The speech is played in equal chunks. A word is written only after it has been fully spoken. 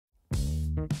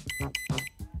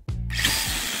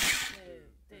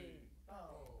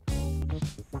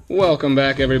Welcome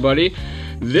back, everybody.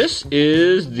 This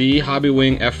is the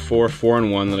Hobbywing F4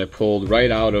 4-in-1 that I pulled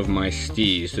right out of my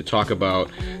steez to talk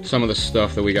about some of the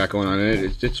stuff that we got going on.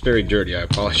 And it's very dirty. I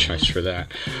apologize for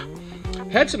that.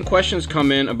 Had some questions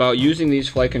come in about using these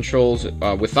flight controls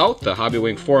without the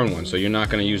Hobbywing 4-in-1, so you're not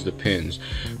going to use the pins.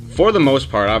 For the most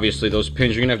part, obviously, those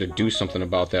pins, you're going to have to do something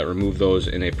about that, remove those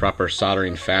in a proper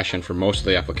soldering fashion for most of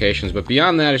the applications. But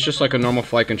beyond that, it's just like a normal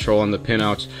flight control, and the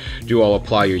pinouts do all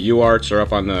apply. Your UARTs are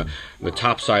up on the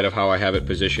top side of how I have it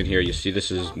positioned here. You see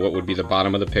this is what would be the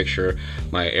bottom of the picture.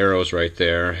 My arrows right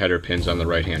there, header pins on the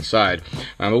right-hand side.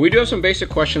 But we do have some basic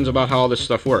questions about how all this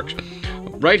stuff works.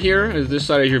 Right here is this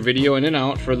side of your video in and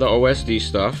out for the OSD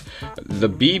stuff. The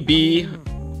BB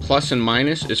plus and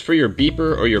minus is for your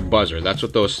beeper or your buzzer. That's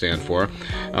what those stand for.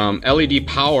 LED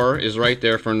power is right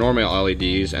there for normal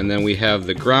LEDs, and then we have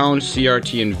the ground,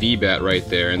 CRT, and VBAT right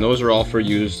there, and those are all for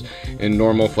use in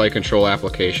normal flight control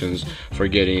applications for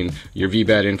getting your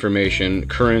VBAT information,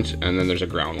 current, and then there's a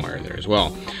ground wire there as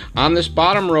well. On this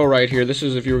bottom row right here, this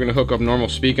is if you were going to hook up normal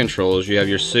speed controls. You have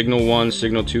your signal 1,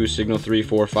 signal 2, signal 3,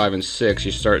 4, 5, and 6.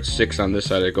 You start 6 on this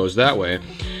side, it goes that way.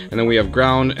 And then we have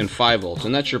ground and 5 volts,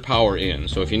 and that's your power in.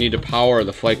 So if you need to power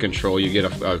the flight control, you get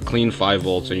a clean 5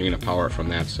 volts, and you're going to power it from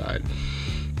that side.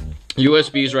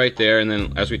 USB's right there, and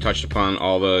then as we touched upon,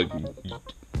 all the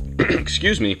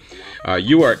excuse me,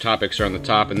 UART topics are on the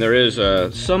top, and there is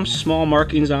some small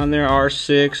markings on there: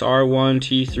 R6, R1,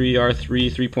 T3,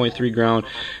 R3, 3.3 ground,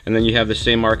 and then you have the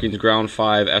same markings: ground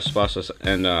 5, S-bus,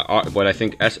 and what I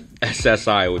think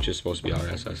SSI, which is supposed to be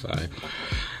RSSI.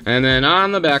 And then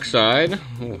on the back side,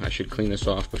 oh, I should clean this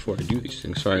off before I do these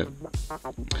things, sorry.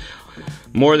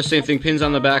 More of the same thing, pins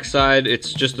on the back side.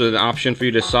 It's just an option for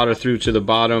you to solder through to the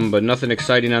bottom, but nothing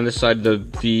exciting on this side.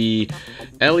 The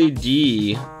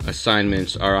LED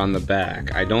assignments are on the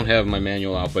back. I don't have my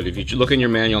manual out, but if you look in your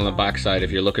manual on the back side,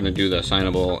 if you're looking to do the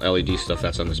assignable LED stuff,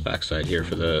 that's on this back side here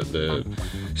for the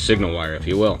signal wire, if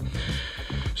you will.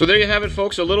 So there you have it,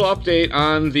 folks, a little update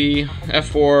on the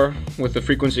F4 with the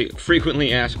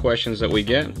frequently asked questions that we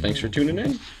get. Thanks for tuning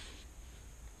in.